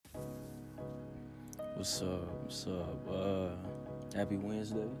What's up? What's up? Happy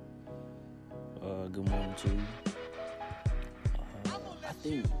Wednesday. Good morning to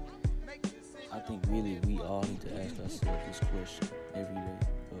you. I think really we all need to ask ourselves this question every day.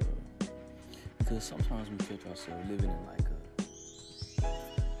 Because sometimes we catch ourselves living in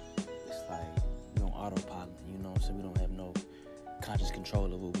it's like we're on autopilot, you know what I'm saying? We don't have no conscious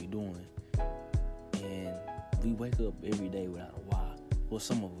control of what we're doing. And we wake up every day without a why. Well,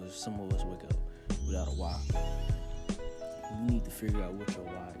 some of us wake up without a why. You need to figure out what your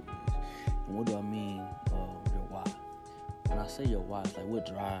why is. And what do I mean, your why? When I say your why, it's like what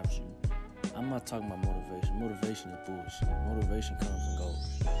drives you. I'm not talking about motivation. Motivation is bullshit. Motivation comes and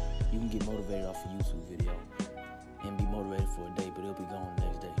goes. You can get motivated off a YouTube video and be motivated for a day, but it'll be gone the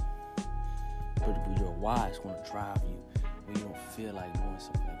next day. But your why is going to drive you when you don't feel like doing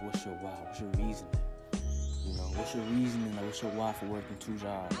something. Like, what's your why? What's your reasoning? You know, what's your reasoning? Like, what's your why for working 2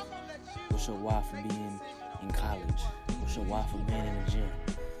 jobs? What's your why for being in college? What's your why for being in the gym?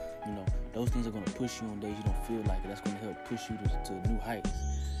 You know, those things are going to push you on days you don't feel like it. That's going to help push you to new heights.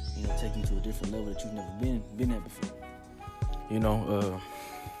 You know, take you to a different level that you've never been at before. You know,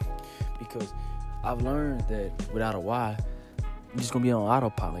 because I've learned that without a why, you're just going to be on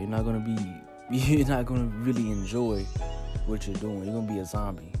autopilot. You're not going to really enjoy what you're doing. You're going to be a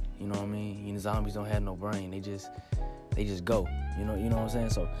zombie. You know what I mean? You know, zombies don't have no brain. They just go. You know what I'm saying?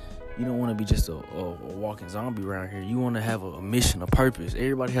 So you don't want to be just a walking zombie around here. You want to have a mission, a purpose.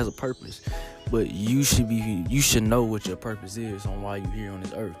 Everybody has a purpose, but you should know what your purpose is on why you're here on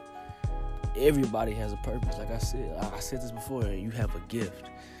this earth. Everybody has a purpose. Like I said this before. You have a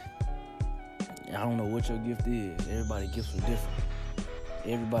gift. I don't know what your gift is. Everybody's gifts are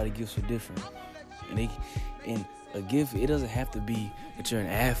different. And a gift, it doesn't have to be that you're an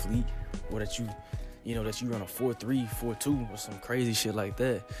athlete or that you run a 4.3, 4.2 or some crazy shit like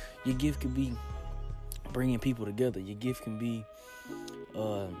that. Your gift could be bringing people together. Your gift can be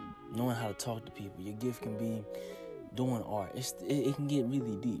knowing how to talk to people. Your gift can be doing art. It can get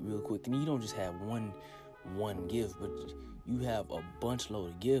really deep real quick. And you don't just have one gift, but you have a bunch load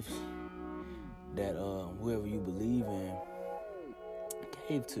of gifts that whoever you believe in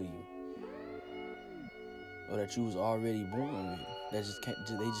gave to you, or that you was already born with. They just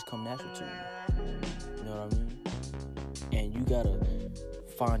come natural to you. You know what I mean? And you gotta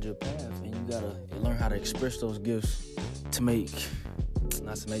find your path, and you gotta learn how to express those gifts to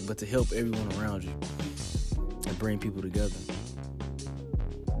help everyone around you and bring people together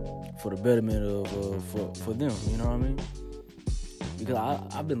for the betterment of for them. You know what I mean? Because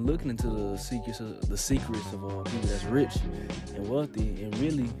I've been looking into the secrets of people that's rich and wealthy, and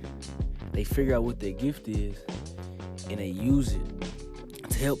really they figure out what their gift is and they use it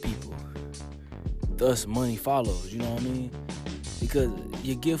to help people. Thus, money follows. You know what I mean? Because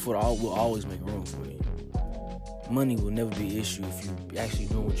your gift will always make room for you. Money will never be an issue if you actually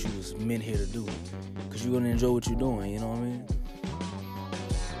doing what you was meant here to do. Because you're gonna enjoy what you're doing. You know what I mean?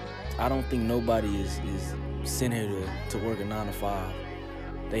 I don't think nobody is sent here to work a 9 to 5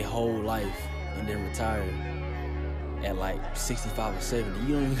 they whole life and then retire at like 65 or 70.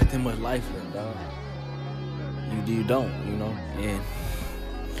 You don't even got that much life left, dog. You don't, you know. And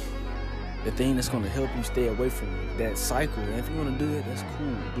the thing that's gonna help you stay away from that cycle, and if you wanna do it, that's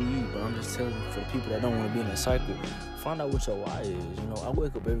cool, do you. But I'm just telling you, for the people that don't wanna be in that cycle, find out what your why is. You know, I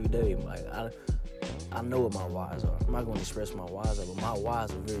wake up every day, like I know what my whys are. I'm not gonna express my whys, but my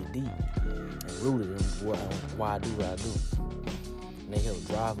whys are very deep and rooted in why I do what I do. And they help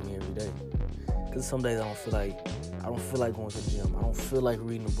drive me every day. Cause some days I don't feel like going to the gym. I don't feel like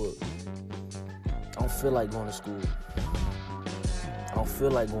reading a book. I don't feel like going to school. I don't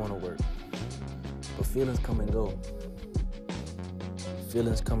feel like going to work. But feelings come and go.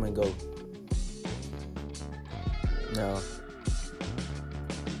 Now,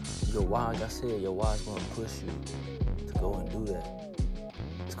 your why, like I said, your why is going to push you to go and do that.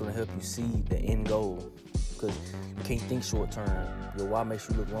 It's going to help you see the end goal. Because you can't think short term. Your why makes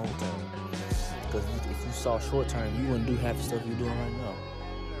you look long term. Because if you saw short term, you wouldn't do half the stuff you're doing right now.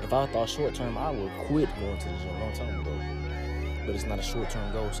 If I thought short term, I would quit going to the gym a long time ago. But it's not a short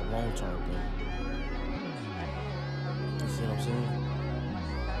term goal, it's a long term thing. You see what I'm saying?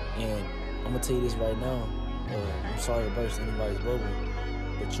 And I'm going to tell you this right now. I'm sorry to burst anybody's bubble,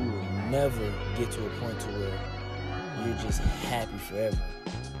 but you will never get to a point to where you're just happy forever.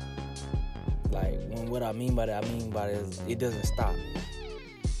 Like, what I mean by that is it doesn't stop.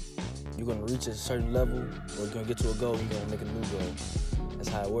 You're going to reach a certain level, or you're going to get to a goal, you're going to make a new goal. That's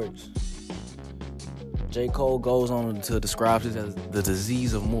how it works. J. Cole goes on to describe this as the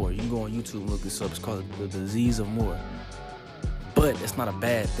disease of more. You can go on YouTube and look this up. It's called the disease of more. But it's not a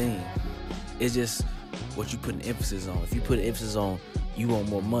bad thing. It's just what you put an emphasis on. If you put an emphasis on you want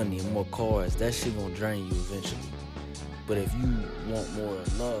more money and more cars, that shit gonna drain you eventually. But if you want more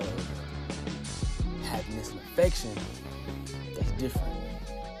love, happiness, and affection, that's different.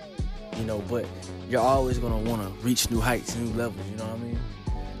 But you're always gonna wanna reach new heights, new levels, you know what I mean?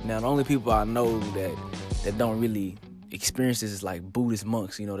 Now, the only people I know that don't really experience this is like Buddhist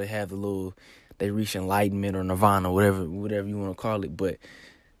monks. They have they reach enlightenment or nirvana, whatever you want to call it. But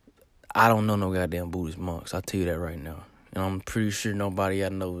I don't know no goddamn Buddhist monks. I'll tell you that right now. And I'm pretty sure nobody I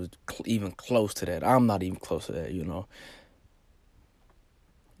know is even close to that. I'm not even close to that,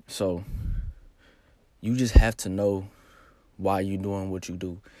 So, you just have to know why you're doing what you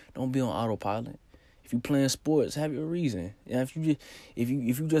do. Don't be on autopilot. If you playing sports, have your reason. And if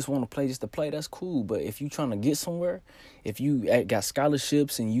you just want to play just to play, that's cool. But if you trying to get somewhere, if you got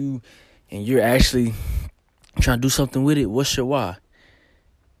scholarships and you're actually trying to do something with it, what's your why?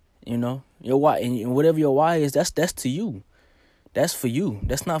 Your why, and whatever your why is, that's to you. That's for you.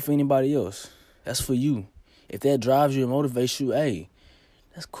 That's not for anybody else. That's for you. If that drives you and motivates you, hey,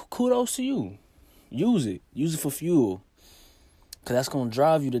 that's kudos to you. Use it. Use it for fuel. Because that's going to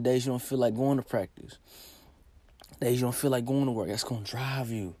drive you the days you don't feel like going to practice. Days you don't feel like going to work. That's going to drive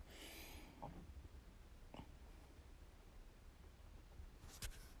you.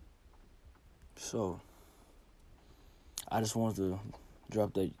 So, I just wanted to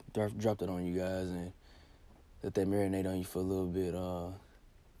drop that on you guys and let that marinate on you for a little bit.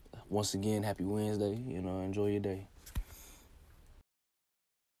 Once again, happy Wednesday. Enjoy your day.